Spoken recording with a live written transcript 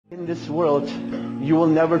In this world, you will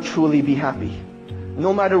never truly be happy.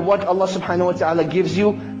 No matter what Allah subhanahu wa ta'ala gives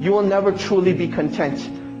you, you will never truly be content.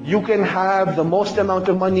 You can have the most amount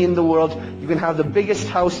of money in the world, you can have the biggest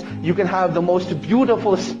house, you can have the most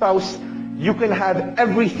beautiful spouse, you can have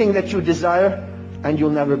everything that you desire, and you'll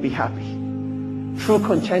never be happy. True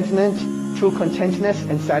contentness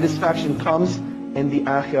and satisfaction comes in the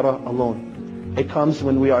akhirah alone. It comes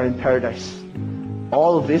when we are in paradise.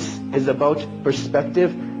 All of this is about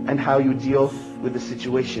perspective and how you deal with the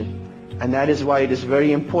situation. And that is why it is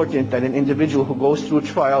very important that an individual who goes through a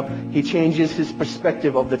trial, he changes his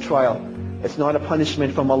perspective of the trial. It's not a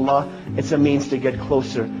punishment from Allah, it's a means to get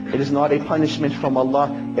closer. It is not a punishment from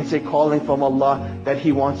Allah, it's a calling from Allah that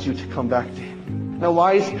He wants you to come back to Him. Now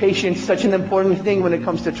why is patience such an important thing when it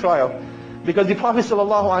comes to trial? Because the Prophet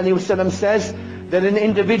ﷺ says that an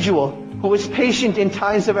individual who is patient in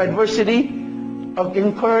times of adversity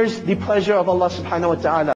incurs the pleasure of Allah subhanahu wa ta'ala.